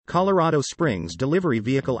Colorado Springs Delivery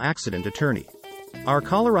Vehicle Accident Attorney. Our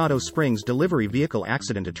Colorado Springs delivery vehicle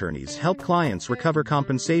accident attorneys help clients recover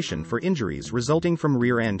compensation for injuries resulting from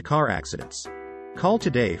rear-end car accidents. Call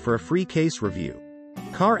today for a free case review.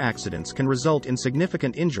 Car accidents can result in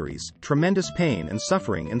significant injuries, tremendous pain and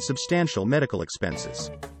suffering, and substantial medical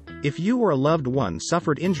expenses. If you or a loved one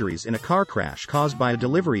suffered injuries in a car crash caused by a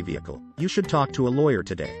delivery vehicle, you should talk to a lawyer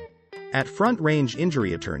today. At Front Range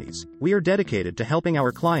Injury Attorneys, we are dedicated to helping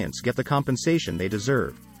our clients get the compensation they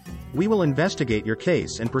deserve. We will investigate your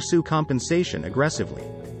case and pursue compensation aggressively.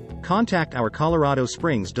 Contact our Colorado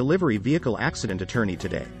Springs Delivery Vehicle Accident Attorney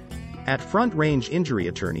today. At Front Range Injury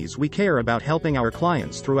Attorneys, we care about helping our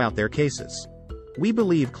clients throughout their cases. We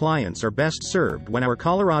believe clients are best served when our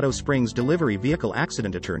Colorado Springs Delivery Vehicle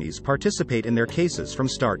Accident Attorneys participate in their cases from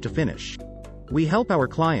start to finish. We help our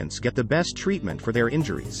clients get the best treatment for their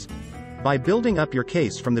injuries. By building up your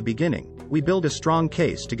case from the beginning, we build a strong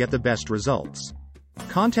case to get the best results.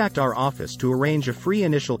 Contact our office to arrange a free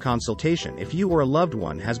initial consultation if you or a loved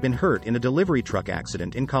one has been hurt in a delivery truck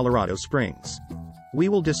accident in Colorado Springs. We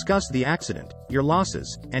will discuss the accident, your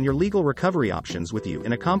losses, and your legal recovery options with you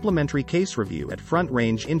in a complimentary case review at Front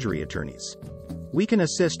Range Injury Attorneys. We can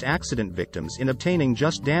assist accident victims in obtaining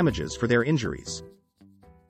just damages for their injuries.